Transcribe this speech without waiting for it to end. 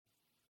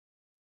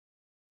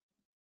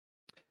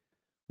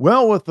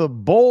Well, with the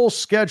bowl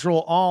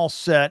schedule all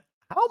set,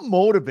 how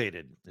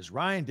motivated is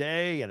Ryan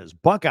Day and his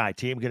Buckeye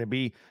team going to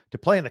be to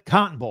play in the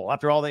Cotton Bowl?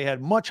 After all, they had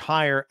much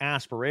higher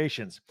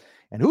aspirations.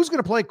 And who's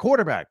going to play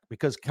quarterback?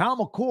 Because Kyle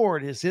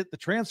McCord has hit the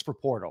transfer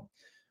portal.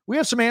 We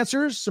have some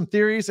answers, some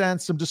theories, and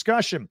some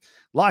discussion.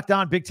 Locked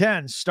On Big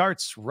Ten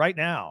starts right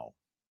now.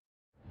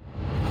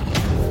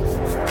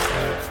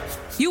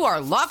 You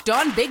are Locked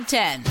On Big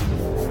Ten,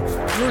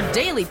 your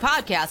daily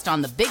podcast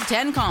on the Big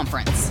Ten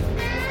Conference.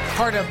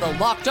 Part of the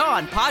Locked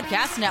On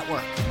Podcast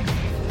Network,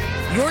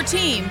 your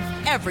team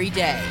every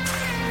day.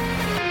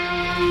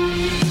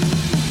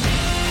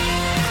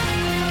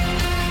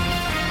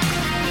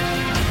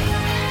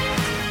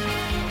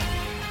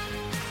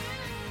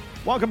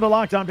 Welcome to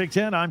Locked On Big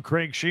Ten. I'm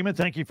Craig Sheeman.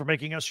 Thank you for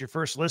making us your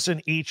first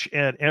listen each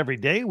and every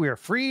day. We are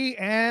free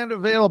and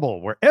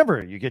available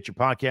wherever you get your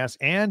podcasts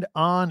and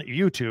on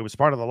YouTube as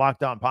part of the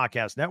Locked On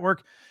Podcast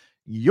Network,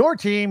 your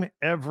team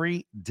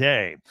every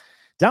day.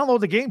 Download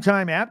the Game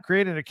Time app,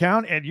 create an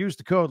account, and use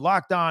the code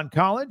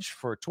LOCKEDONCollege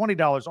for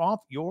 $20 off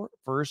your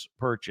first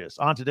purchase.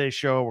 On today's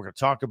show, we're going to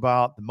talk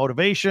about the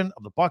motivation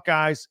of the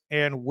Buckeyes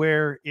and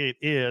where it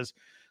is.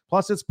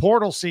 Plus, it's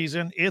portal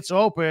season. It's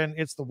open.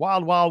 It's the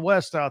wild, wild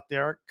west out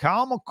there.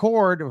 Kyle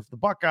McCord of the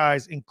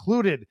Buckeyes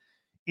included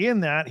in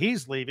that.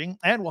 He's leaving,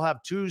 and we'll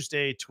have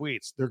Tuesday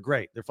tweets. They're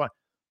great. They're fun.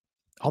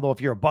 Although if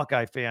you're a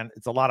Buckeye fan,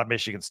 it's a lot of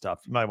Michigan stuff.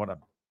 You might want to,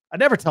 I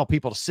never tell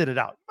people to sit it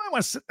out. You might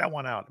want to sit that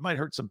one out. It might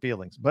hurt some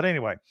feelings. But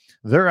anyway,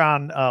 they're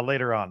on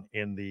later on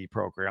in the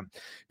program.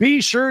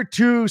 Be sure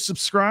to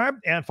subscribe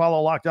and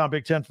follow Locked On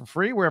Big Ten for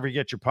free wherever you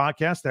get your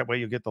podcast. That way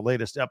you'll get the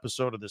latest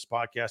episode of this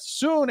podcast as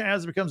soon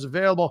as it becomes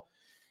available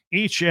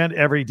each and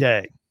every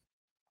day.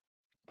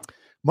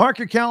 Mark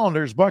your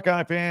calendars,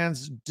 Buckeye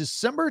fans.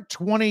 December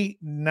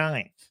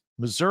 29th,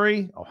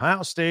 Missouri,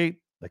 Ohio State,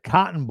 the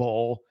Cotton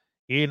Bowl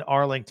in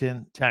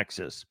Arlington,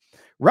 Texas.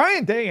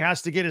 Ryan Day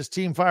has to get his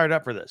team fired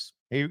up for this.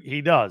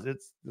 He does.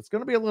 It's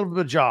going to be a little bit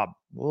of a job,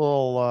 a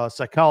little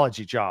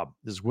psychology job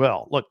as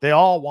well. Look, they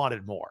all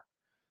wanted more.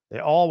 They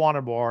all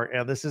wanted more,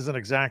 and this isn't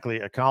exactly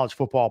a college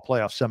football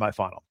playoff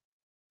semifinal.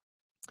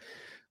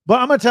 But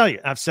I'm going to tell you,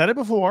 I've said it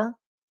before.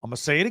 I'm going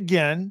to say it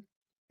again,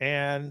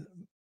 and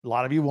a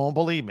lot of you won't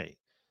believe me,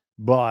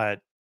 but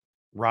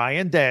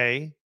Ryan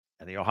Day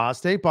and the Ohio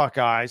State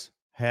Buckeyes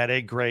had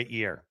a great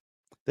year.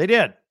 They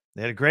did.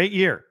 They had a great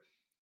year.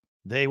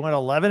 They went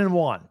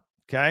 11-1,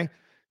 okay?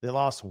 They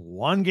lost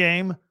one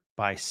game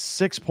by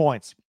 6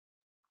 points.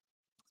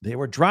 They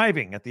were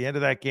driving at the end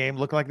of that game,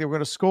 looked like they were going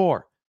to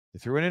score. They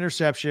threw an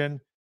interception,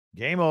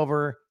 game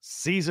over,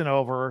 season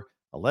over,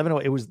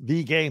 11-0. It was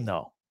the game,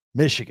 though,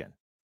 Michigan.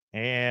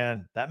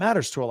 And that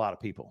matters to a lot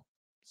of people.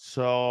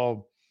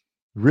 So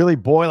really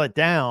boil it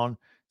down,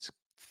 it's a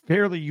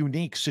fairly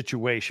unique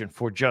situation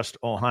for just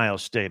Ohio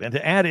State. And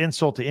to add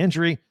insult to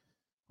injury,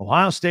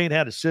 Ohio State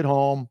had to sit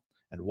home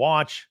and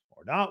watch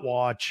or not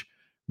watch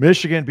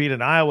Michigan beat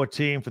an Iowa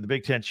team for the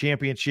Big Ten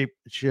championship,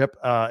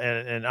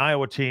 an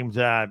Iowa team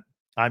that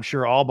I'm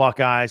sure all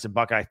Buckeyes and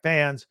Buckeye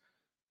fans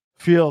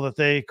feel that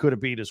they could have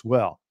beat as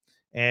well.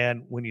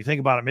 And when you think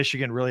about it,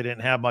 Michigan really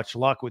didn't have much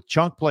luck with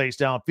chunk plays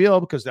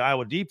downfield because the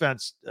Iowa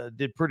defense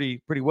did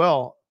pretty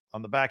well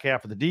on the back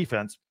half of the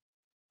defense.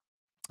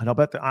 And I'll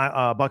bet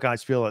the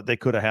Buckeyes feel that they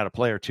could have had a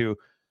play or two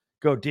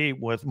go deep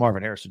with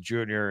Marvin Harrison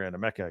Jr. and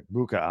Emeka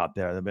Egbuka out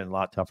there. They've been a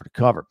lot tougher to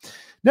cover.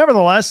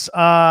 Nevertheless,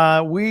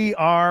 we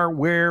are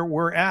where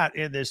we're at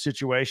in this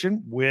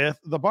situation with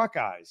the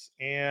Buckeyes.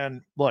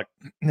 And look,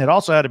 it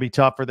also had to be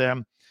tough for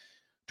them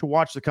to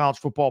watch the college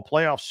football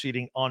playoff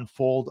seeding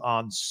unfold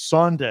on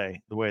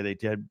Sunday the way they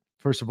did.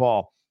 First of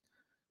all,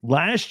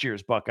 last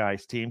year's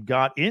Buckeyes team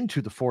got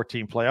into the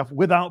 14 playoff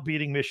without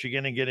beating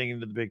Michigan and getting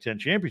into the Big Ten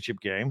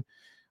championship game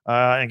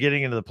and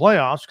getting into the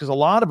playoffs because a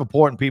lot of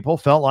important people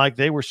felt like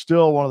they were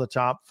still one of the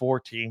top 4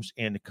 teams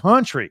in the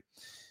country.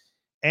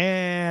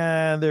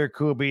 And there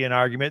could be an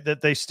argument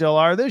that they still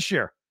are this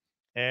year.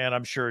 And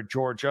I'm sure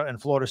Georgia and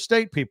Florida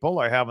State people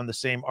are having the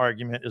same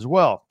argument as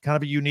well. Kind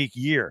of a unique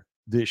year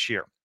this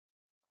year.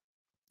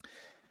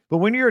 But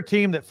when you're a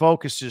team that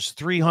focuses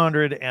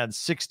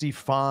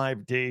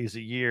 365 days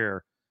a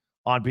year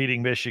on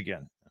beating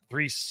Michigan,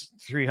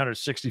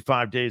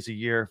 365 days a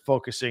year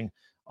focusing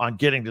on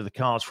getting to the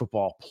college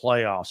football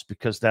playoffs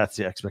because that's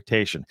the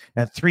expectation,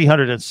 and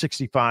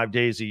 365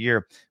 days a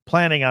year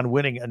planning on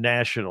winning a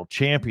national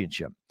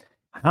championship,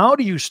 how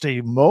do you stay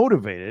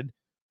motivated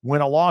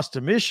when a loss to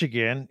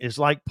Michigan is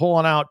like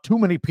pulling out too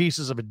many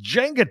pieces of a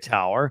Jenga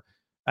tower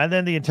and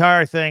then the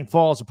entire thing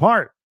falls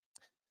apart?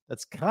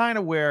 That's kind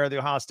of where the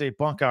Ohio State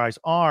Buckeyes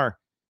are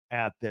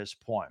at this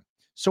point.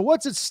 So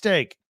what's at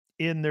stake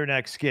in their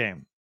next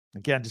game?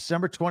 Again,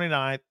 December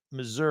 29th,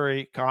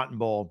 Missouri Cotton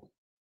Bowl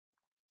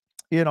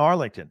in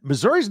Arlington.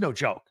 Missouri's no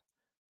joke.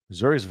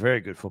 Missouri's a very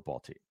good football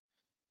team.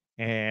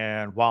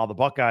 And while the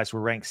Buckeyes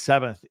were ranked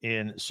 7th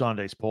in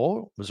Sunday's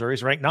poll,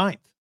 Missouri's ranked 9th.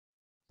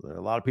 There are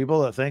a lot of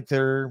people that think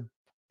they're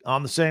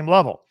on the same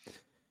level.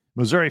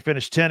 Missouri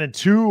finished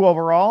 10-2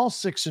 overall,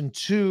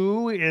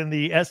 6-2 in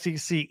the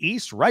SEC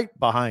East, right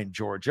behind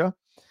Georgia.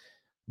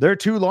 Their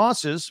two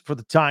losses for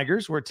the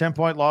Tigers were a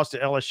 10-point loss to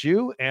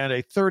LSU and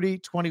a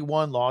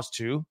 30-21 loss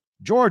to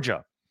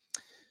Georgia.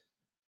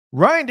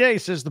 Ryan Day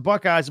says the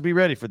Buckeyes will be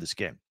ready for this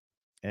game.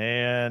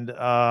 And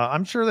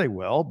I'm sure they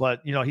will.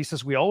 But, he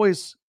says we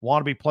always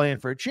want to be playing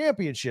for a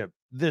championship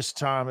this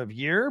time of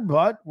year,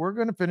 but we're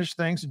going to finish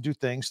things and do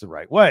things the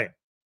right way.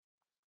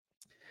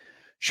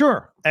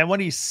 Sure. And when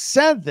he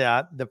said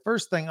that, the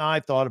first thing I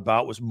thought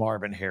about was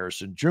Marvin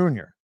Harrison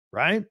Jr.,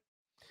 right?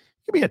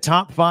 He could be a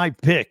top 5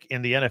 pick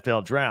in the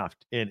NFL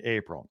draft in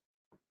April.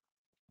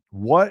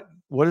 What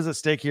is at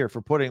stake here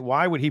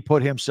why would he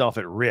put himself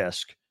at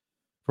risk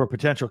for a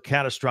potential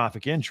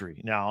catastrophic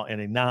injury now in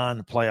a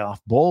non-playoff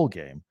bowl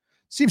game?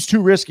 Seems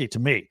too risky to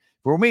me.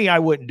 For me, I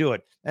wouldn't do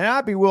it. And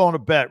I'd be willing to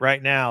bet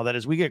right now that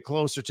as we get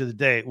closer to the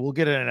date, we'll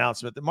get an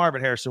announcement that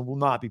Marvin Harrison will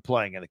not be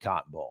playing in the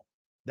Cotton Bowl.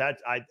 That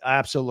I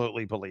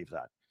absolutely believe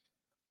that.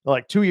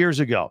 Like 2 years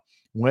ago,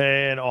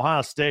 when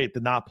Ohio State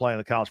did not play in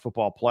the college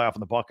football playoff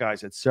and the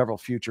Buckeyes had several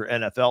future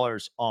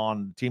NFLers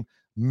on the team,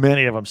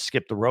 many of them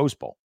skipped the Rose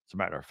Bowl, as a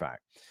matter of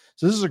fact.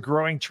 So this is a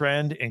growing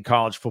trend in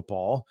college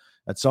football.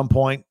 At some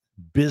point,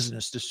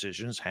 business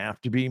decisions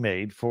have to be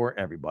made for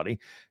everybody.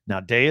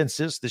 Now, Day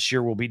insists this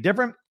year will be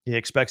different. He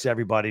expects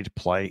everybody to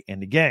play in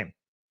the game.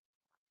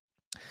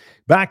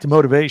 Back to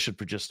motivation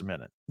for just a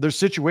minute. Their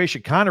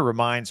situation kind of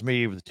reminds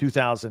me of the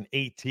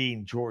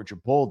 2018 Georgia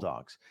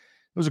Bulldogs.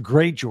 It was a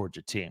great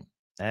Georgia team,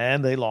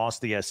 and they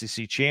lost the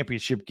SEC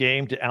championship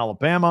game to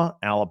Alabama.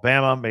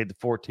 Alabama made the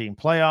 14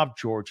 playoff.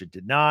 Georgia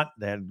did not.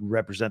 They had to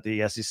represent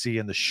the SEC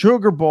in the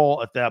Sugar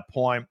Bowl at that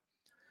point.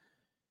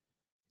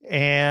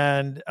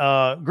 And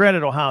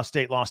granted, Ohio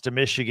State lost to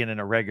Michigan in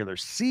a regular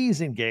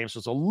season game, so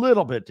it's a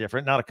little bit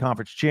different, not a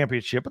conference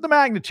championship, but the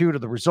magnitude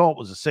of the result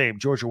was the same.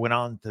 Georgia went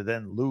on to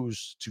then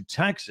lose to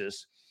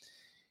Texas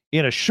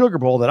in a Sugar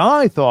Bowl that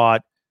I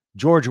thought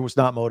Georgia was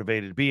not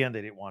motivated to be in.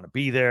 They didn't want to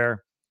be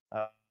there.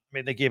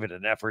 They gave it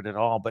an effort and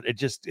all, but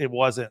it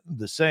wasn't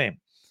the same.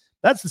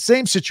 That's the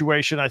same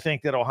situation I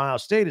think that Ohio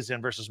State is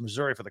in versus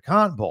Missouri for the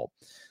Cotton Bowl.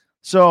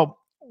 So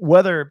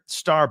whether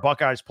star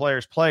Buckeyes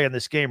players play in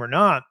this game or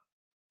not,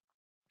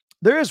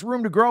 there is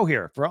room to grow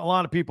here for a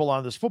lot of people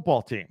on this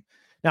football team.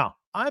 Now,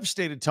 I've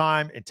stated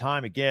time and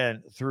time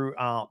again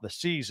throughout the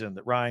season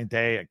that Ryan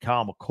Day and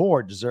Kyle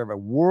McCord deserve a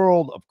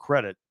world of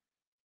credit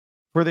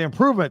for the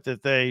improvement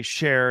that they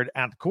shared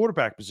at the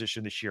quarterback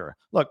position this year.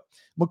 Look,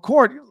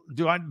 McCord,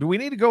 do we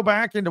need to go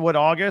back into what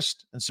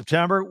August and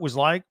September was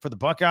like for the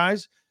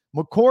Buckeyes?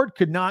 McCord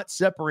could not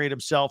separate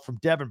himself from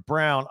Devin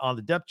Brown on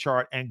the depth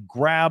chart and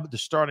grab the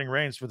starting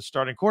reins for the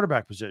starting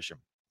quarterback position.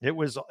 It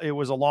was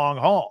a long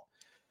haul.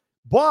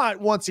 But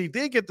once he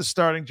did get the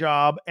starting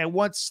job and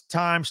once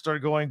time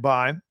started going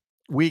by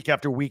week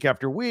after week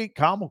after week,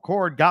 Kyle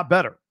McCord got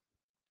better.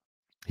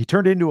 He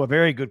turned into a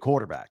very good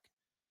quarterback.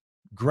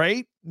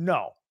 Great?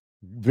 No.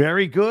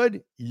 Very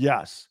good?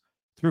 Yes.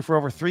 Threw for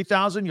over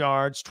 3,000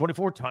 yards,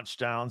 24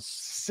 touchdowns,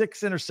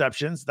 6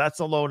 interceptions. That's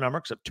a low number,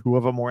 except 2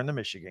 of them were in the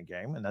Michigan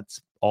game, and that's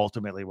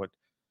ultimately what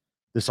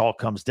this all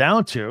comes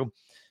down to.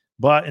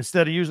 But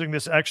instead of using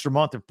this extra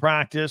month of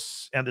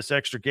practice and this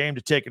extra game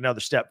to take another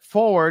step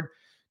forward,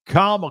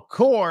 Kyle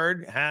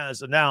McCord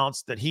has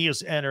announced that he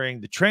is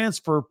entering the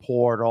transfer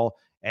portal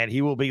and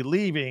he will be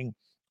leaving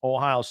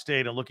Ohio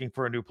State and looking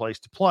for a new place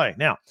to play.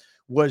 Now,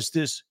 was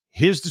this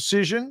his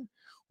decision?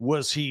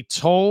 Was he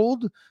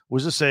told?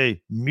 Was this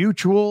a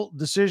mutual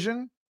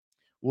decision?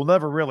 We'll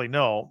never really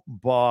know,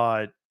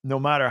 but no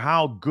matter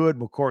how good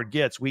McCord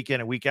gets week in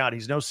and week out,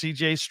 he's no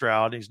CJ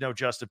Stroud, he's no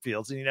Justin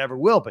Fields, and he never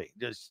will be.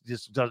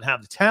 Just doesn't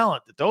have the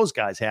talent that those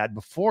guys had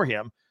before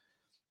him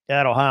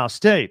at Ohio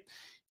State.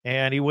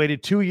 And he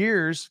waited 2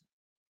 years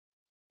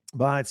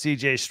behind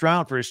C.J.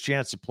 Stroud for his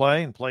chance to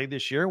play and played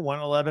this year,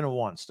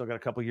 1-11-1. Still got a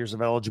couple years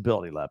of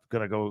eligibility left.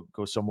 Going to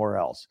go somewhere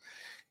else.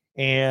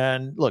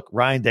 And look,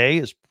 Ryan Day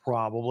is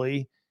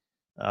probably,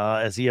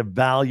 as he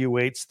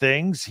evaluates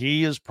things,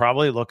 he is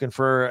probably looking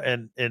for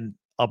an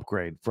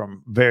upgrade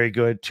from very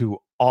good to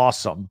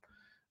awesome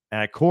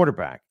at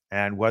quarterback.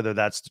 And whether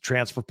that's the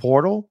transfer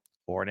portal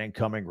or an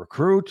incoming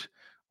recruit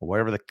or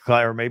whatever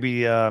or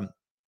maybe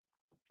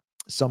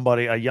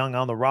somebody, a young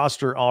on the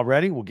roster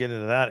already. We'll get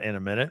into that in a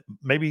minute.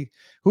 Maybe,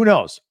 who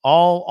knows?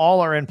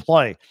 All are in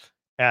play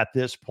at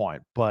this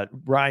point. But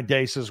Ryan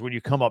Day says when you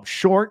come up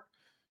short,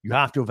 you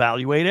have to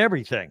evaluate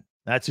everything.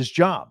 That's his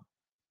job.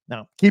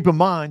 Now, keep in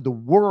mind the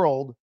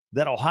world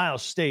that Ohio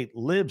State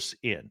lives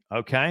in,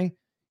 okay?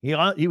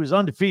 He was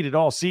undefeated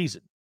all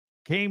season.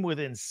 Came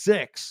within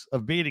 6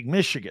 of beating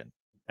Michigan.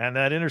 And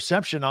that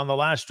interception on the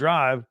last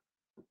drive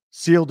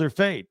sealed their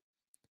fate.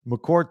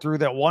 McCord threw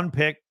that one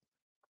pick,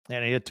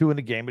 and he had 2 in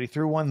the game, but he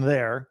threw one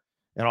there,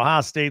 and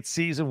Ohio State's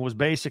season was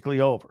basically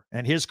over.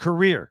 And his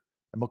career,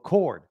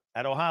 McCord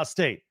at Ohio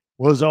State,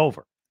 was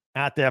over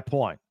at that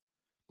point.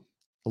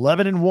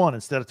 11-1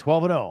 instead of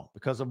 12-0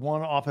 because of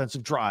one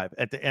offensive drive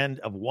at the end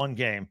of one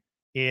game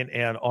in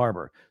Ann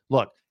Arbor.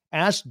 Look,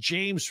 ask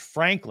James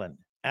Franklin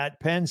at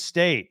Penn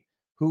State,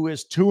 who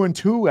is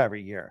 2-2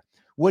 every year,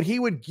 what he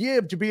would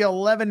give to be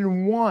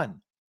 11-1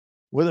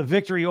 with a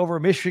victory over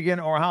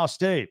Michigan or Ohio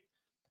State.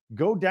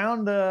 Go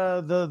down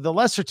the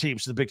lesser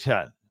teams in the Big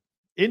Ten.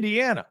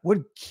 Indiana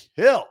would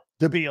kill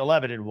to be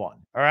 11-1. All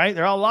right.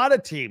 There are a lot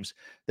of teams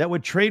that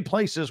would trade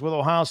places with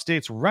Ohio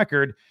State's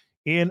record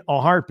in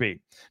a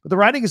heartbeat. But the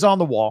writing is on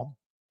the wall.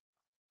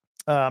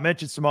 I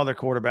mentioned some other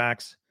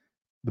quarterbacks.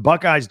 The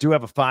Buckeyes do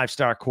have a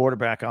 5-star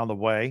quarterback on the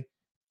way.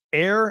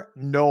 Air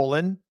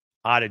Nolan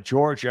out of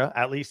Georgia,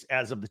 at least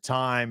as of the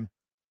time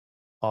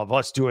of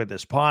us doing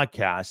this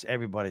podcast.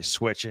 Everybody's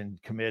switching,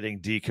 committing,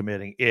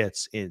 decommitting.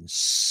 It's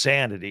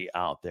insanity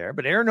out there.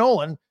 But Air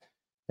Nolan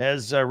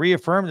has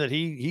reaffirmed that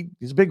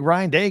he's a big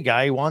Ryan Day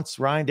guy. He wants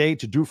Ryan Day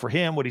to do for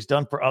him what he's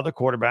done for other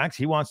quarterbacks.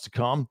 He wants to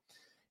come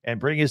and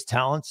bring his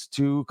talents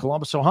to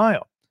Columbus,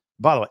 Ohio.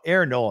 By the way,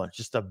 Air Nolan,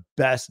 just the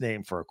best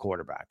name for a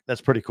quarterback.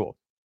 That's pretty cool.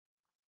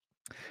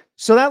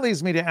 So that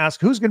leads me to ask,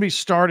 who's going to be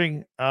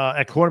starting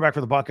at quarterback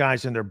for the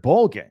Buckeyes in their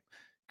bowl game?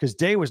 Because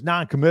Day was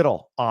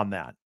non-committal on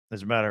that,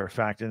 as a matter of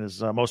fact, in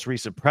his most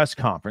recent press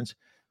conference.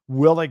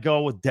 Will they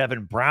go with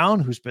Devin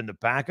Brown, who's been the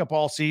backup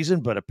all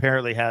season, but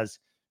apparently has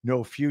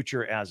no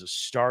future as a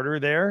starter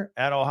there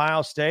at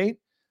Ohio State?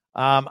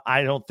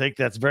 I don't think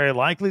that's very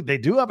likely. They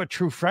do have a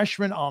true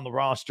freshman on the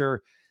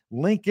roster,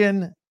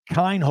 Lincoln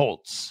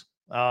Kienholz.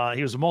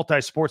 He was a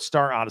multi-sport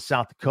star out of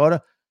South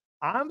Dakota.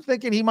 I'm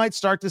thinking he might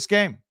start this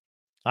game.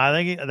 I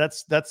think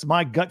that's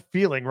my gut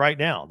feeling right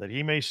now, that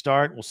he may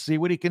start. We'll see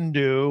what he can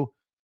do.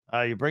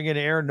 You bring in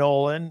Aaron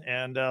Nolan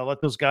and let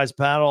those guys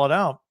battle it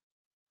out.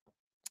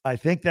 I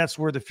think that's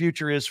where the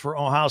future is for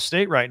Ohio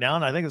State right now,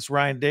 and I think that's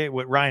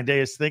what Ryan Day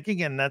is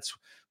thinking, and that's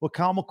what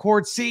Kyle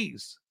McCord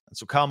sees. And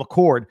so Kyle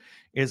McCord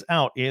is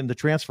out in the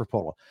transfer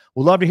portal.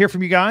 We'd love to hear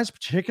from you guys,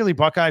 particularly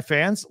Buckeye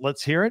fans.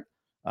 Let's hear it.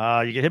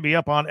 You can hit me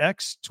up on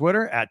X,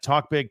 Twitter at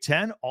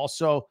TalkBig10,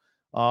 also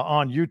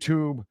on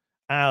YouTube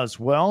as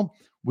well.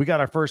 We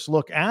got our first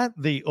look at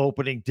the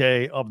opening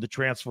day of the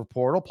transfer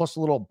portal, plus a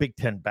little Big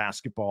Ten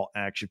basketball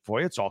action for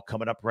you. It's all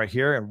coming up right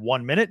here in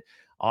 1 minute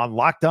on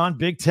Locked On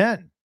Big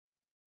Ten.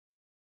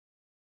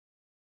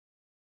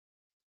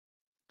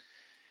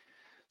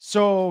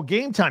 So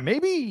game time.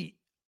 Maybe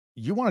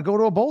you want to go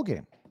to a bowl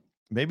game.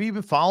 Maybe you've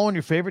been following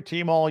your favorite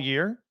team all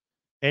year,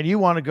 and you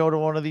want to go to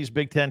one of these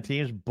Big Ten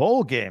teams'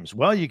 bowl games.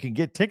 Well, you can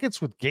get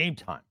tickets with Game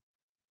Time,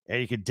 and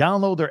you can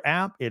download their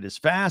app. It is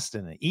fast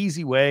and an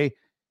easy way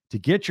to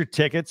get your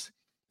tickets.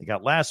 They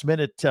got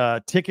last-minute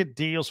ticket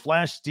deals,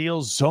 flash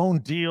deals, zone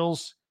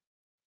deals.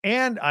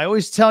 And I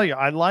always tell you,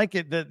 I like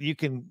it that you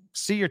can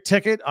see your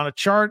ticket on a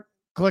chart,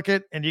 click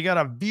it, and you got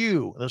a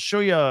view. They'll show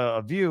you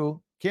a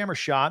view, camera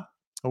shot,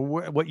 of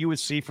what you would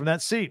see from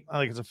that seat. I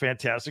think it's a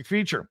fantastic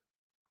feature.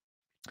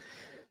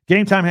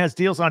 Game Time has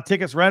deals on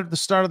tickets right at the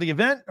start of the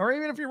event, or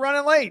even if you're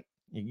running late,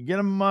 you can get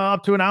them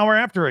up to an hour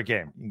after a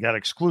game. You got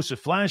exclusive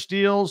flash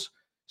deals,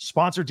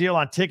 sponsor deal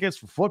on tickets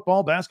for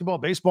football, basketball,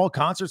 baseball,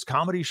 concerts,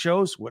 comedy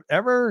shows,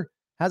 whatever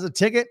has a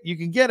ticket, you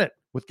can get it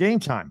with Game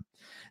Time.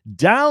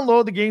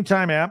 Download the Game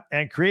Time app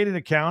and create an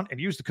account and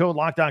use the code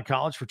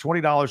LOCKEDONCollege for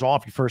 $20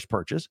 off your first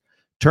purchase.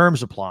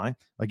 Terms apply.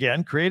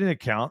 Again, create an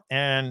account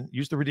and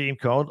use the redeem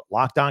code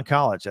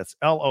LOCKEDONCollege. That's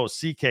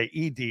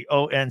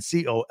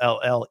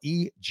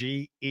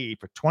LOCKEDONCOLLEGE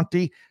for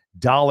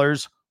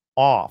 $20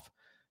 off.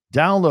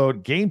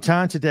 Download Game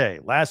Time today.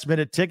 Last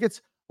minute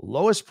tickets,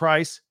 lowest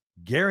price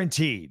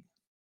guaranteed.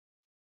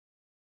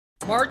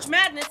 March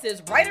Madness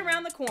is right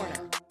around the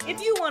corner.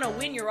 If you want to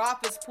win your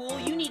office pool,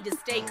 you need to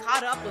stay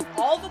caught up with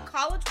all the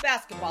college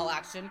basketball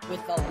action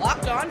with the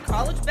Locked On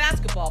College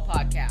Basketball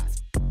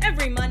Podcast.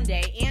 Every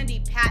Monday,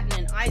 Andy Patton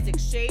and Isaac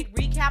Shade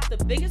recap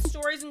the biggest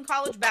stories in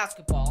college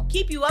basketball,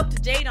 keep you up to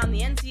date on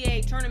the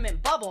NCAA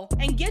tournament bubble,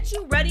 and get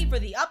you ready for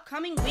the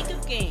upcoming week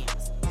of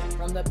games.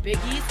 From the Big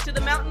East to the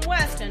Mountain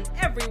West and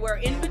everywhere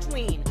in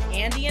between,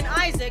 Andy and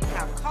Isaac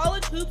have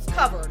college hoops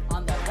covered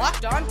on the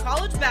Locked On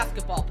College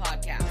Basketball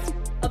Podcast.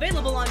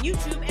 Available on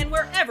YouTube and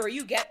wherever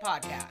you get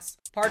podcasts.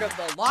 Part of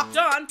the Locked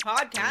On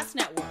Podcast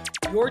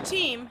Network. Your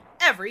team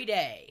every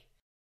day.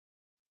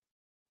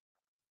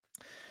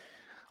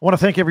 I want to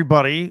thank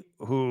everybody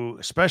who,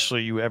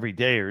 especially you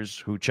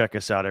everydayers who check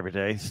us out every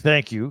day.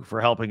 Thank you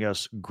for helping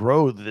us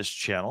grow this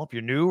channel. If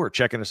you're new or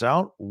checking us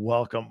out,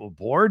 welcome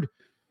aboard.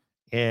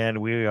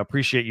 And we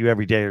appreciate you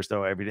everydayers,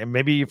 though, every day.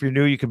 Maybe if you're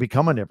new, you can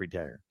become an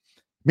everydayer.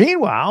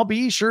 Meanwhile,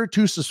 be sure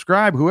to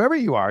subscribe, whoever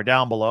you are,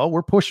 down below.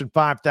 We're pushing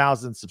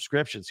 5,000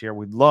 subscriptions here.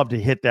 We'd love to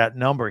hit that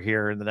number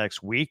here in the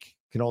next week.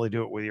 Can only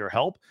do it with your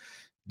help.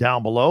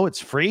 Down below,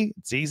 it's free,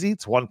 it's easy,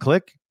 it's one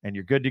click, and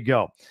you're good to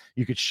go.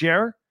 You could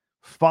share,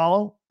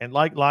 follow, and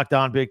like Locked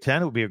On Big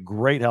Ten. It would be a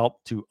great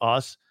help to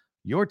us,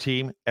 your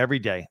team, every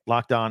day.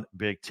 Locked On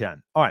Big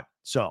Ten. All right,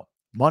 so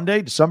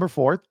Monday, December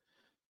 4th,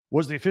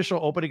 was the official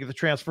opening of the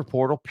transfer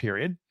portal,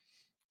 period.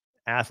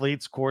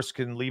 Athletes, of course,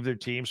 can leave their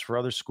teams for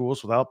other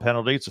schools without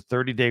penalty. It's a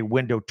 30-day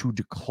window to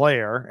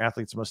declare.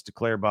 Athletes must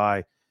declare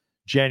by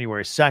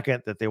January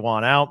 2nd that they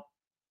want out.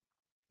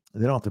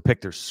 They don't have to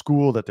pick their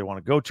school that they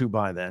want to go to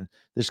by then.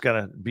 They just got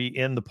to be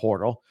in the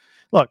portal.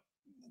 Look,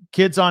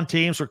 kids on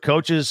teams where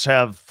coaches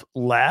have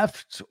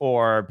left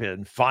or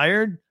been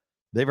fired,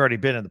 they've already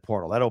been in the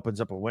portal. That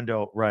opens up a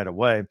window right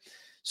away.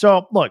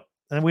 So, look,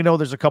 And we know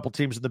there's a couple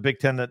teams in the Big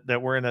Ten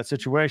that were in that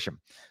situation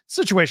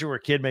where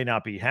a kid may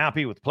not be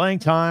happy with playing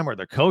time or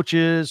their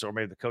coaches, or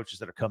maybe the coaches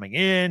that are coming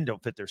in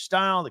don't fit their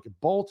style. They can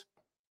bolt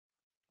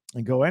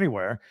and go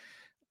anywhere.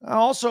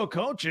 Also,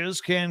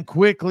 coaches can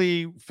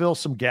quickly fill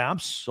some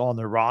gaps on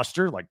their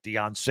roster, like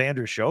Deion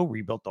Sanders' show,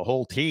 rebuilt the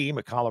whole team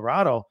at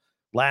Colorado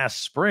last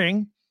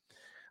spring.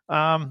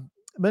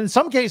 But in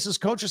some cases,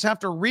 coaches have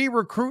to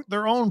re-recruit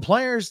their own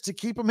players to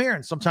keep them here.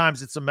 And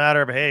sometimes it's a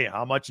matter of, hey,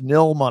 how much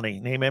nil money,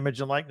 name, image,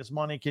 and likeness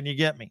money can you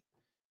get me?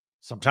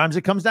 Sometimes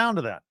it comes down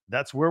to that.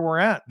 That's where we're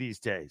at these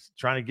days,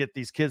 trying to get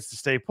these kids to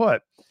stay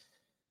put.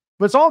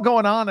 But it's all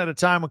going on at a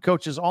time when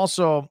coaches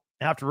also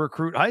have to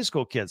recruit high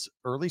school kids.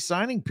 Early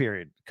signing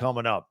period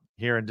coming up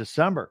here in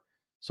December.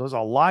 So there's a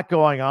lot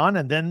going on.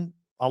 And then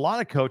a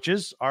lot of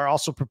coaches are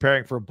also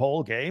preparing for a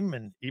bowl game,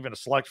 and even a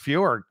select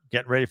few are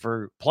getting ready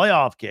for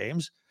playoff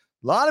games.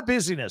 A lot of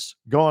busyness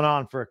going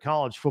on for a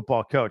college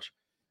football coach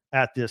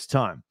at this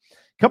time.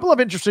 A couple of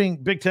interesting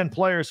Big Ten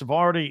players have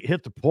already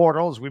hit the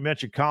portal. As we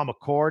mentioned,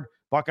 McCord,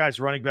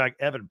 Buckeyes running back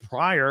Evan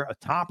Pryor, a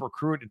top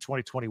recruit in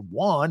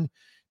 2021,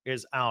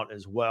 is out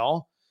as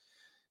well.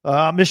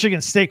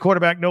 Michigan State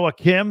quarterback Noah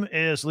Kim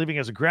is leaving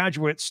as a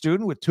graduate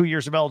student with 2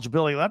 years of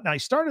eligibility left. Now, he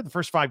started the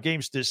first 5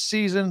 games this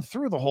season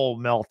through the whole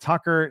Mel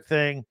Tucker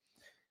thing.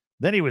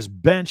 Then he was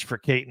benched for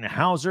Caton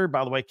Hauser.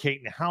 By the way,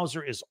 Caton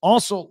Hauser is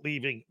also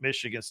leaving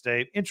Michigan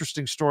State.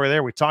 Interesting story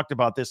there. We talked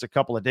about this a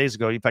couple of days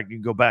ago. In fact, you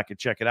can go back and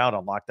check it out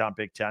on Locked On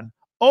Big Ten.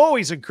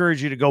 Always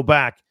encourage you to go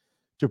back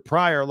to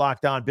prior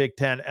Locked On Big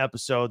Ten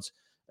episodes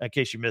in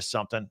case you missed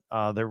something.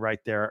 They're right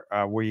there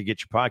where you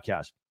get your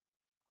podcast.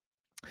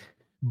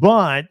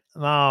 But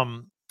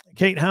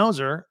Caton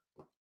Hauser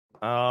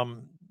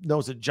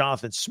knows that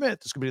Jonathan Smith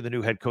is going to be the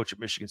new head coach at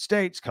Michigan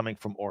State. He's coming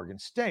from Oregon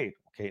State.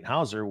 Caton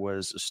Hauser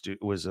was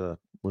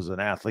an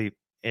athlete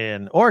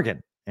in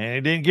Oregon, and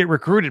he didn't get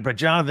recruited by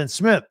Jonathan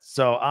Smith.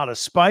 So out of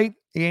spite,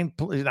 he's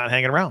not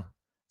hanging around.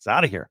 He's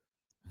out of here.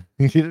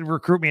 He didn't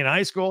recruit me in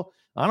high school.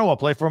 I don't want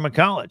to play for him in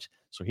college.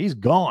 So he's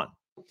gone.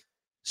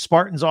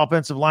 Spartans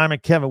offensive lineman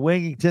Kevin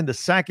Wigington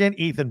II,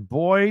 Ethan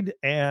Boyd,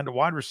 and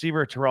wide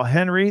receiver Terrell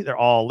Henry. They're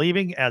all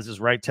leaving, as is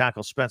right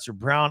tackle Spencer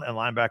Brown and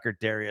linebacker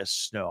Darius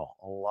Snow.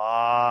 A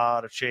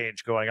lot of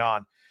change going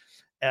on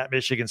at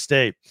Michigan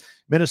State.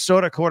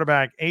 Minnesota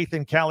quarterback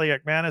Ethan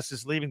Kaliakmanis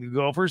is leaving the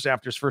Gophers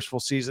after his first full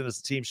season as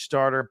the team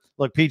starter.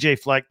 Look, PJ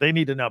Fleck, they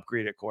need an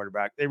upgrade at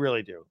quarterback. They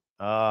really do.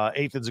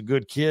 Ethan's a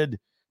good kid.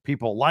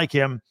 People like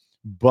him.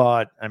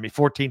 But,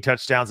 14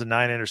 touchdowns and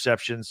 9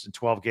 interceptions in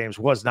 12 games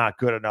was not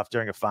good enough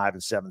during a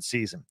 5-7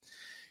 season.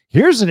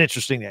 Here's an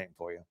interesting name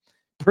for you.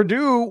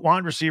 Purdue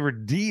wide receiver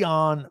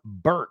Deion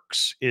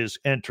Burks is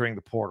entering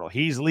the portal.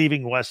 He's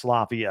leaving West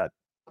Lafayette.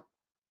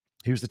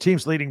 He was the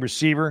team's leading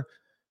receiver,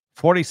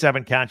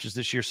 47 catches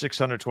this year,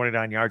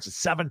 629 yards, and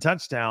 7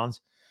 touchdowns.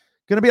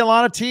 Going to be a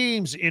lot of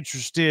teams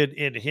interested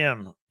in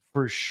him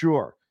for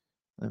sure.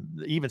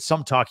 Even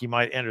some talk he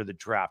might enter the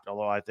draft,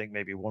 although I think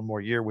maybe one more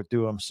year would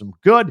do him some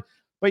good,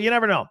 but you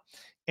never know.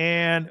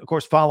 And, of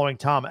course, following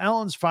Tom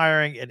Allen's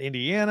firing in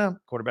Indiana,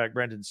 quarterback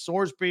Brendan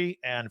Sorsby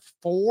and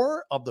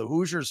 4 of the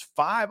Hoosiers'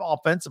 5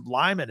 offensive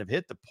linemen have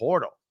hit the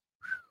portal.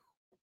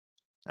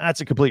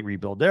 That's a complete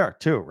rebuild there,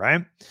 too,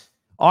 right?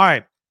 All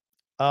right.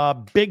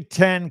 Big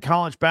Ten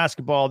college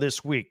basketball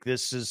this week.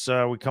 This is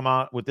we come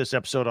out with this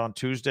episode on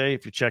Tuesday.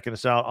 If you're checking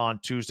us out on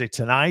Tuesday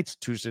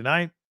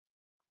night.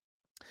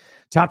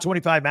 Top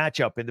 25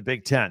 matchup in the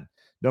Big Ten.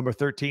 Number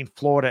 13,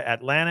 Florida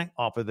Atlantic,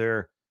 off of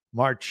their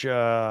March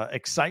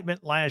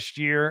excitement last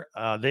year.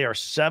 They are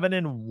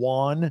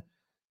 7-1,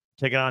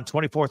 taking on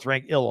 24th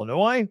ranked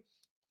Illinois.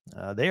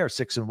 They are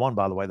 6-1,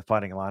 by the way, the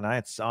Fighting Illini.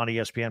 It's on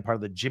ESPN, part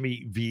of the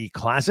Jimmy V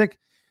Classic.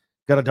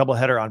 Got a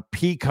doubleheader on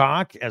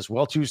Peacock as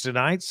well Tuesday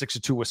night.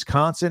 6-2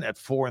 Wisconsin at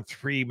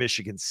 4-3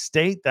 Michigan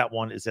State. That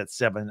one is at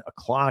 7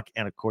 o'clock.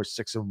 And, of course,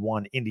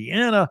 6-1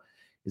 Indiana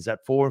is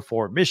at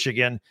 4-4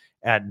 Michigan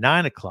at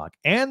 9 o'clock.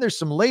 And there's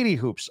some lady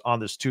hoops on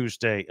this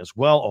Tuesday as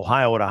well.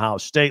 Ohio at Ohio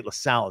State,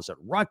 LaSalle is at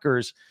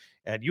Rutgers,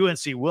 and UNC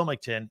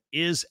Wilmington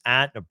is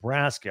at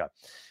Nebraska.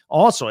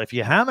 Also, if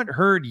you haven't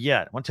heard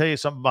yet, I want to tell you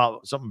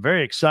something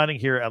very exciting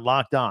here at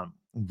Locked On.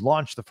 We've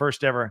launched the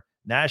first ever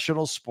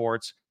national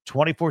sports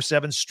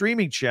 24/7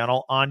 streaming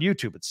channel on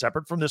YouTube. It's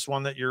separate from this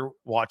one that you're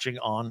watching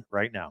on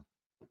right now.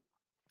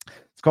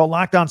 It's called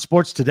Locked On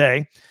Sports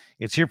Today.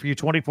 It's here for you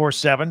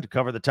 24/7 to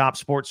cover the top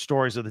sports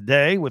stories of the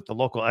day with the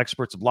local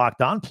experts of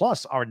Locked On,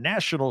 plus our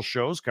national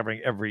shows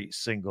covering every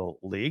single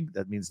league.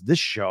 That means this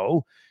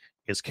show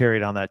is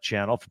carried on that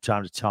channel from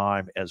time to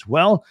time as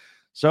well.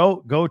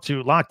 So go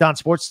to Locked On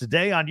Sports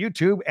Today on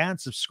YouTube and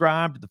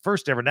subscribe to the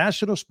first ever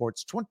national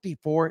sports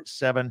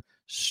 24/7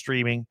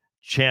 streaming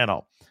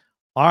channel.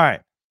 All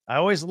right. I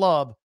always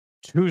love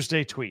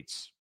Tuesday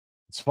tweets.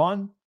 It's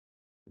fun.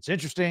 It's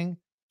interesting.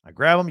 I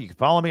grab them. You can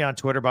follow me on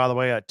Twitter, by the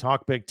way, at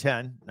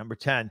TalkBig10, number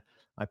 10.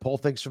 I pull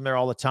things from there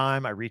all the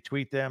time. I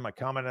retweet them. I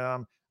comment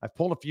on them. I've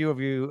pulled a few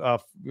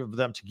of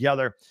them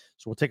together.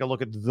 So we'll take a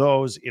look at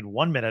those in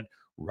 1 minute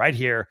right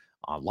here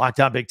on Locked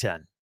On Big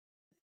Ten.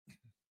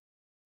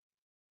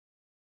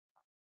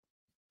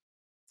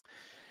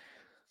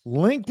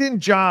 LinkedIn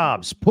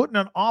Jobs, putting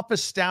an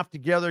office staff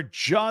together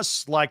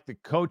just like the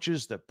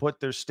coaches that put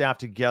their staff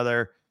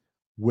together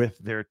with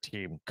their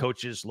team.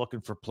 Coaches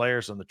looking for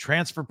players on the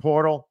transfer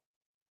portal.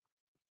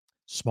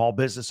 Small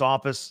business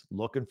office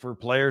looking for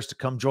players to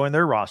come join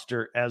their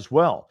roster as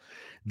well.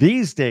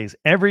 These days,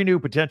 every new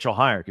potential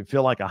hire can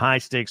feel like a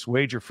high-stakes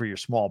wager for your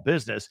small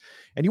business,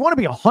 and you want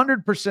to be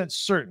 100%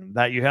 certain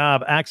that you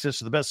have access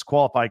to the best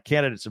qualified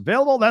candidates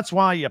available. That's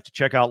why you have to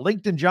check out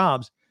LinkedIn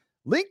Jobs.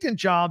 LinkedIn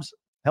Jobs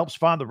helps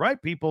find the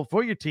right people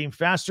for your team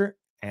faster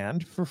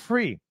and for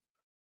free.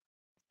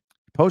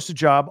 Post a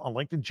job on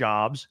LinkedIn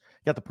Jobs,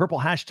 got the purple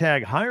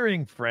hashtag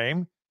hiring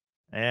frame,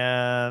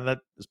 and that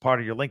is part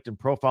of your LinkedIn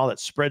profile that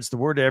spreads the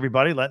word to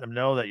everybody, letting them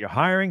know that you're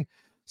hiring.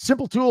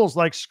 Simple tools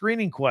like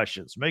screening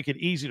questions make it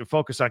easy to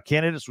focus on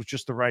candidates with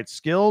just the right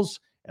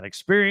skills and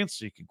experience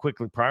so you can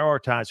quickly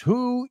prioritize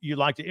who you'd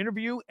like to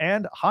interview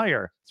and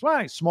hire. That's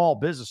why small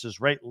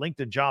businesses rate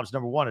LinkedIn Jobs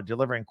 #1 in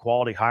delivering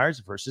quality hires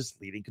versus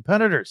leading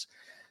competitors.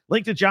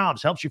 LinkedIn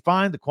Jobs helps you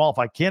find the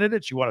qualified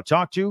candidates you want to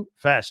talk to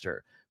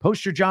faster.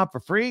 Post your job for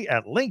free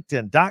at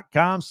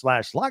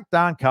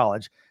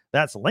linkedin.com/lockdowncollege.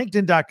 That's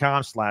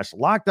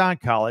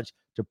linkedin.com/lockdowncollege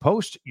to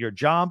post your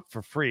job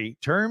for free.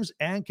 Terms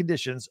and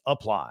conditions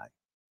apply.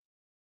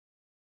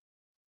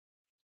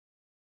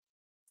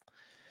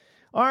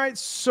 All right,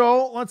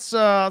 so let's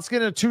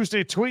get into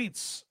Tuesday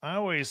tweets. I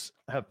always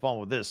have fun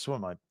with this. One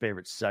of my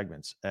favorite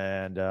segments,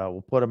 and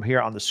we'll put them here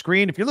on the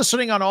screen. If you're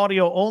listening on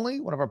audio only,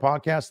 one of our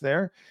podcasts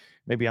there,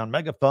 maybe on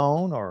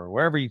Megaphone or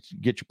wherever you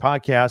get your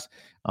podcast,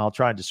 I'll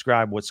try and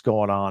describe what's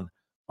going on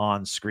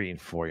screen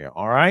for you.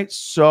 All right,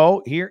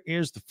 so here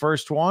is the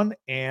first one,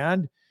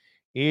 and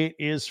it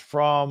is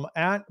from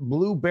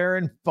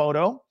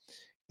 @BlueBaronPhoto,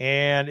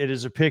 and it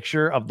is a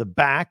picture of the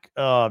back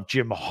of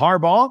Jim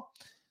Harbaugh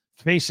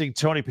facing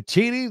Tony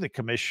Petitti, the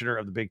commissioner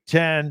of the Big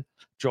Ten,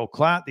 Joe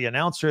Klatt, the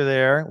announcer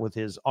there with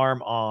his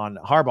arm on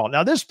Harbaugh.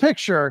 Now, this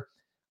picture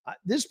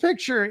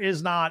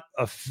is not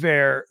a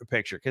fair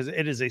picture because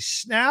it is a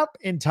snap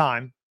in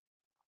time.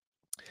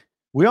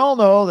 We all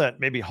know that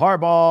maybe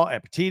Harbaugh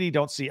and Petitti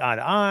don't see eye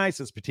to eye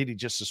since Petitti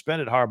just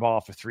suspended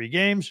Harbaugh for 3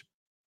 games.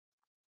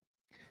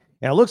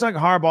 And it looks like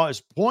Harbaugh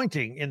is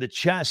pointing in the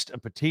chest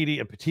of Petitti,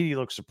 and Petitti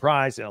looks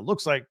surprised, and it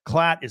looks like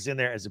Klatt is in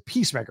there as a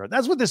peacemaker.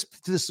 That's what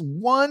this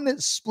one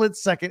split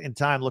second in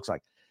time looks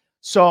like.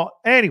 So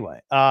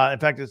anyway, in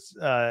fact,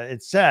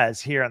 it says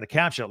here on the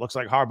caption, it looks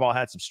like Harbaugh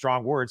had some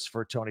strong words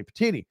for Tony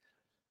Petitti.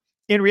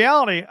 In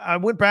reality, I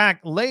went back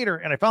later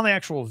and I found the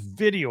actual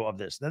video of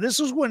this. Now, this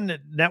was when the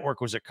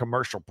network was at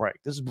commercial break.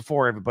 This is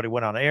before everybody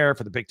went on air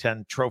for the Big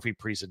Ten trophy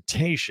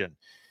presentation.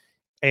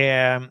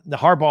 And the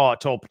Harbaugh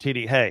told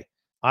Petitti, hey,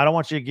 I don't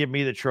want you to give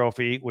me the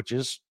trophy, which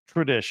is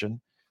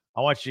tradition. I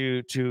want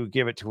you to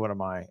give it to one of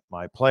my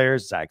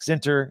players, Zach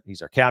Zinter.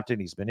 He's our captain.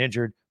 He's been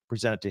injured.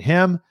 Present it to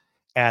him.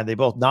 And they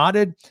both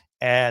nodded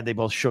and they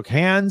both shook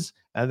hands.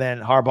 And then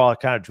Harbaugh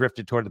kind of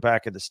drifted toward the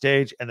back of the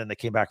stage. And then they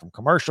came back from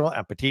commercial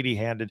and Petitti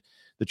handed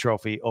the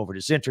trophy over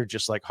to Zinter,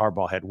 just like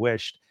Harbaugh had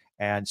wished.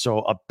 And so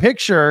a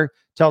picture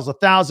tells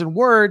 1,000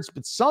 words,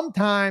 but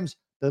sometimes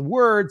the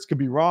words could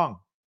be wrong.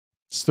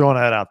 Just throwing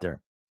that out there.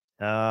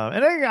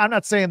 And I'm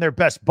not saying they're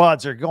best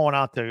buds or going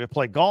out to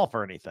play golf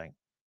or anything.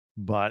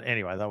 But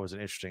anyway, that was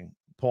an interesting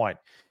point.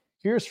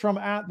 Here's from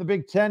the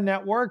Big Ten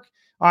Network.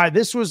 All right,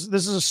 this is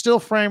a still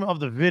frame of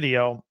the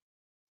video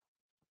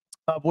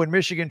of when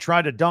Michigan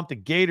tried to dump the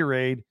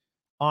Gatorade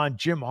on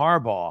Jim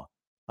Harbaugh.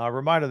 A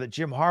reminder that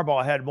Jim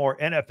Harbaugh had more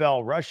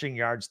NFL rushing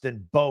yards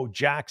than Bo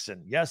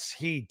Jackson. Yes,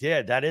 he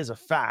did. That is a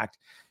fact.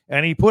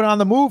 And he put on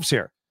the moves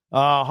here.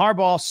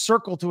 Harbaugh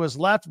circled to his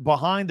left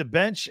behind the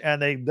bench,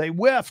 and they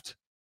whiffed.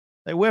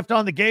 They whiffed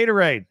on the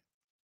Gatorade.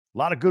 A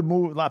lot of good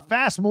moves, a lot of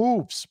fast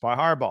moves by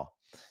Harbaugh.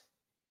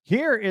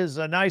 Here is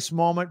a nice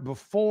moment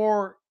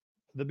before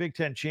the Big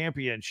Ten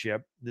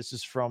championship. This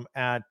is from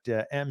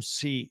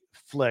MC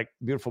Flick.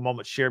 Beautiful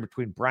moment shared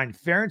between Brian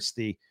Ferentz,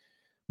 the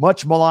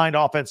much maligned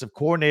offensive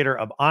coordinator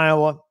of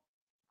Iowa,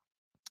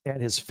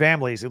 and his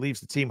family as he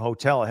leaves the team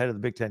hotel ahead of the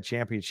Big Ten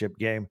championship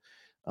game.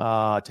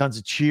 Tons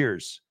of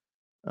cheers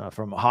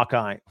from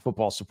Hawkeye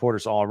football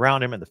supporters all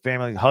around him and the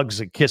family, hugs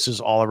and kisses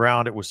all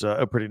around. It was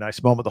a pretty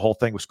nice moment. The whole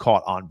thing was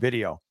caught on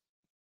video.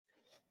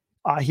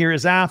 Here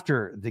is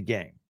after the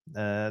game.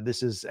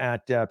 This is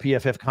at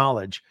PFF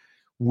College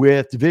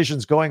with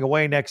divisions going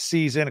away next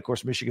season. Of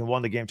course, Michigan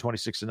won the game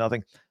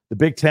 26-0. The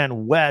Big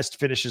Ten West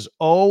finishes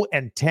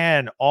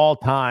 0-10 all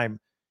time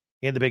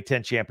in the Big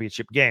Ten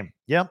championship game.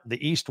 Yep,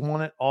 the East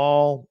won it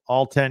all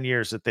 10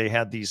 years that they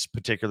had these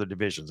particular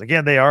divisions.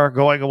 Again, they are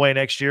going away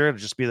next year. It'll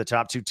just be the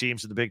top 2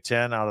 teams in the Big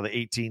Ten out of the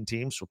 18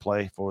 teams will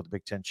play for the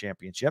Big Ten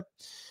championship.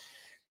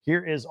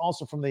 Here is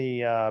also from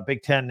the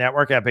Big Ten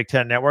Network at Big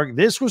Ten Network.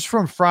 This was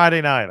from Friday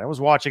night. I was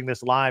watching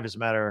this live, as a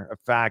matter of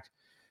fact.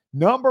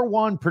 Number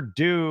 1,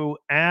 Purdue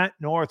at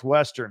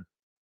Northwestern.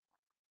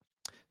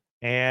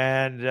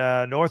 And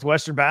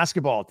Northwestern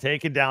basketball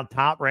taking down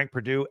top-ranked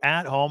Purdue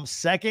at home,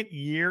 2nd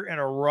year in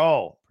a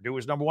row. Purdue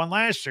was number 1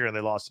 last year, and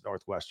they lost to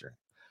Northwestern.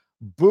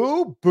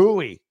 Boo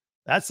Buie.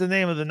 That's the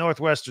name of the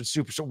Northwestern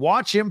Super. So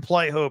watch him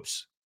play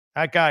hoops.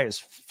 That guy is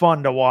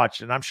fun to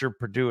watch, and I'm sure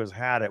Purdue has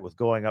had it with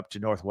going up to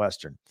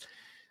Northwestern.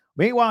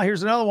 Meanwhile,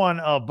 here's another one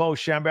of Bo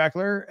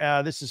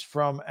Schembechler. This is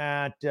from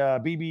at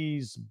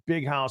BB's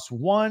Big House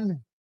 1.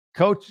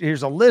 Coach,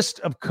 here's a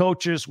list of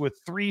coaches with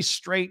 3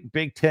 straight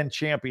Big Ten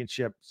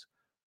championships.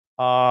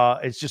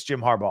 It's just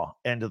Jim Harbaugh,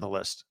 end of the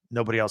list.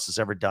 Nobody else has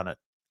ever done it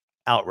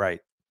outright.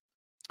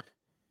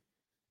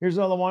 Here's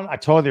another one. I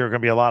told you there were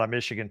going to be a lot of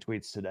Michigan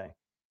tweets today.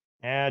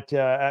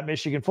 At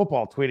Michigan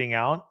football, tweeting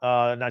out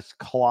a nice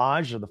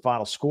collage of the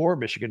final score.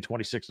 Michigan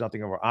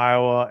 26-0 over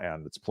Iowa,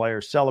 and its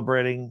players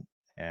celebrating.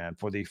 And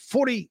for the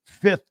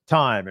 45th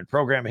time in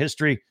program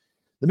history,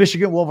 the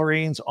Michigan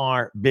Wolverines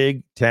are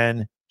Big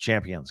Ten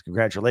champions.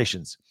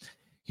 Congratulations.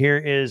 Here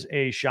is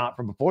a shot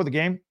from before the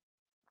game.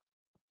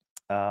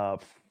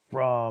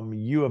 From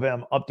U of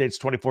M Updates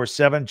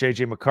 24/7,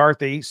 J.J.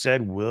 McCarthy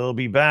said, "We'll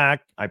be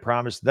back. I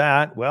promised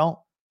that."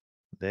 Well,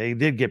 they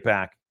did get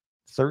back.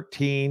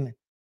 13-0.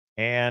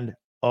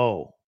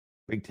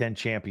 Big Ten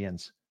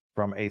champions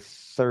from a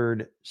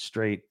 3rd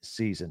straight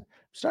season.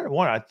 Started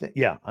one, I think.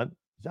 Yeah.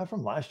 Is that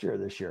from last year or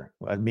this year?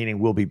 Meaning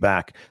we'll be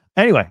back.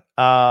 Anyway,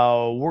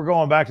 we're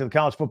going back to the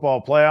college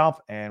football playoff,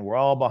 and we're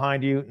all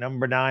behind you.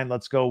 Number 9,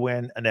 let's go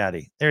win a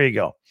natty. There you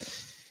go.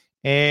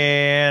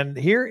 And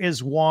here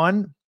is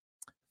one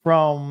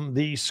from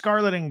the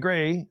Scarlet and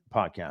Gray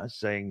podcast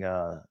saying,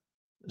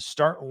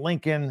 start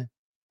Lincoln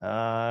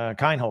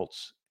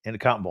Kienholz in the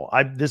Cotton Bowl.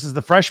 This is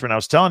the freshman I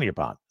was telling you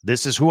about.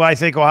 This is who I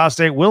think Ohio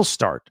State will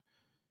start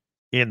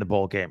in the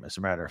bowl game, as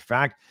a matter of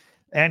fact.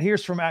 And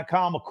here's from at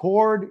Kyle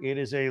McCord. It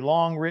is a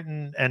long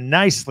written and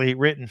nicely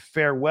written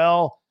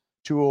farewell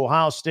to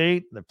Ohio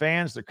State, the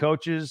fans, the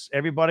coaches,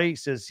 everybody.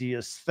 Says he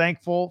is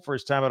thankful for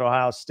his time at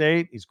Ohio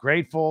State. He's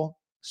grateful.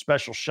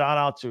 Special shout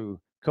out to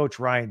Coach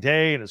Ryan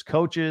Day and his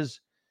coaches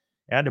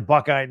and to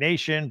Buckeye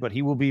Nation, but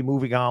he will be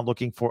moving on,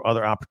 looking for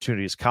other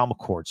opportunities. Kyle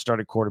McCord,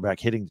 started quarterback,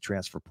 hitting the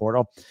transfer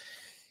portal.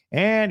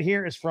 And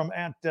here is from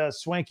at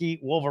Swanky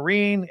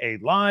Wolverine, a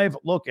live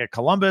look at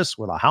Columbus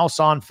with a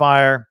house on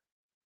fire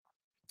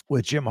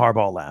with Jim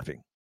Harbaugh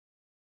laughing.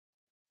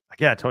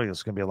 Again, I told you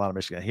there's going to be a lot of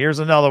Michigan. Here's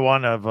another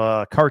one of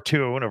a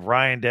cartoon of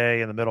Ryan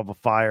Day in the middle of a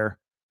fire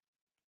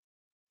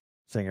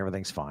saying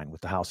everything's fine with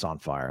the house on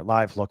fire.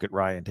 Live look at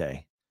Ryan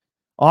Day.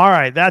 All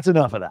right, that's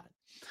enough of that.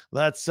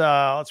 Let's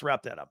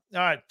wrap that up. All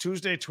right,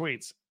 Tuesday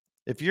tweets.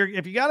 If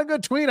you got a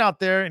good tweet out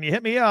there and you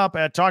hit me up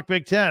at Talk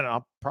Big Ten,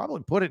 I'll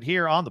probably put it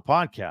here on the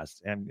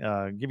podcast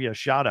and give you a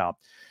shout out.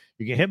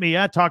 You can hit me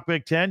at Talk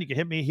Big Ten. You can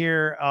hit me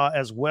here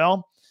as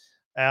well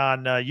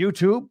on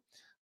YouTube.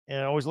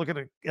 And always look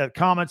at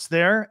comments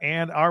there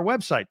and our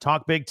website,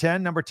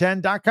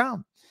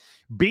 talkbig1010.com.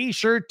 Be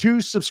sure to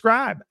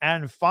subscribe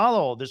and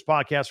follow this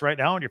podcast right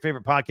now on your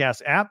favorite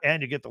podcast app,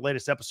 and you get the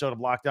latest episode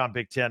of Locked On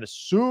Big Ten as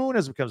soon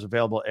as it becomes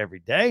available every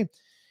day.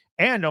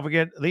 And don't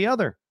forget the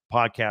other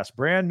podcast,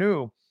 brand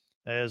new,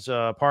 as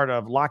part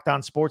of Locked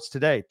On Sports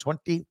Today,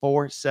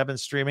 24/7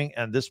 streaming,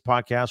 and this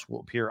podcast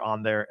will appear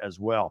on there as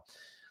well.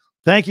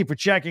 Thank you for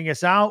checking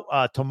us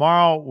out.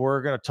 Tomorrow,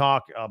 we're going to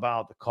talk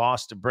about the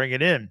cost to bring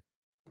it in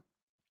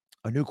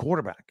a new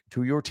quarterback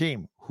to your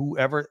team,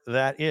 whoever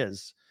that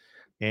is.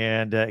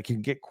 And it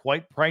can get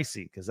quite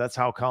pricey because that's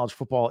how college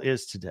football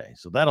is today.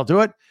 So that'll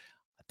do it.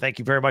 Thank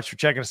you very much for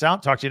checking us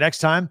out. Talk to you next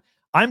time.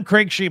 I'm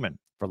Craig Sheeman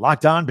for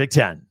Locked On Big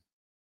Ten.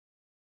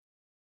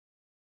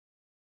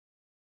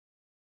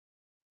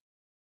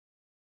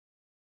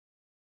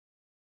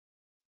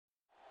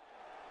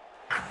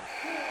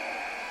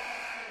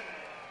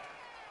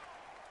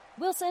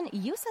 Wilson,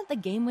 you sent the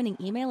game-winning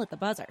email at the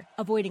buzzer,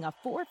 avoiding a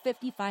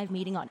 4:55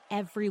 meeting on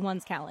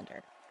everyone's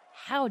calendar.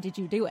 How did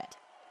you do it?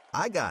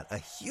 I got a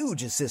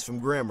huge assist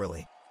from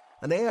Grammarly,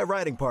 an AI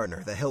writing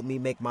partner that helped me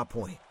make my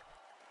point.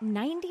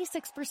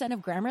 96% of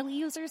Grammarly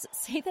users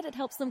say that it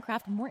helps them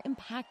craft more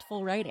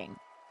impactful writing.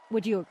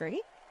 Would you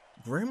agree?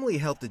 Grammarly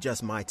helped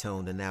adjust my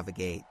tone to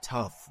navigate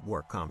tough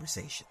work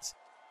conversations.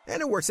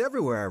 And it works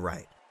everywhere I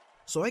write,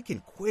 so I can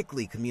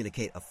quickly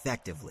communicate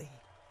effectively.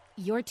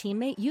 Your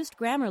teammate used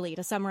Grammarly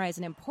to summarize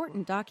an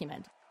important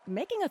document,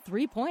 making a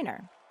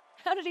 3-pointer.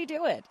 How did he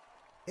do it?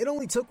 It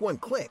only took one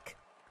click.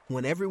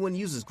 When everyone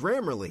uses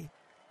Grammarly,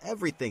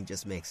 everything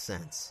just makes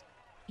sense.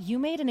 You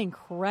made an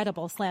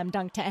incredible slam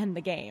dunk to end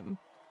the game.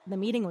 The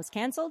meeting was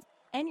canceled,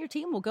 and your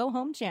team will go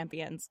home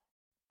champions.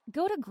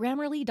 Go to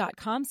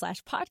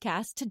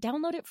Grammarly.com/podcast to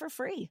download it for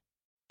free.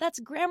 That's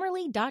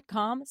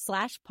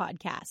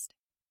Grammarly.com/podcast.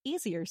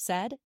 Easier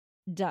said,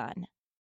 done.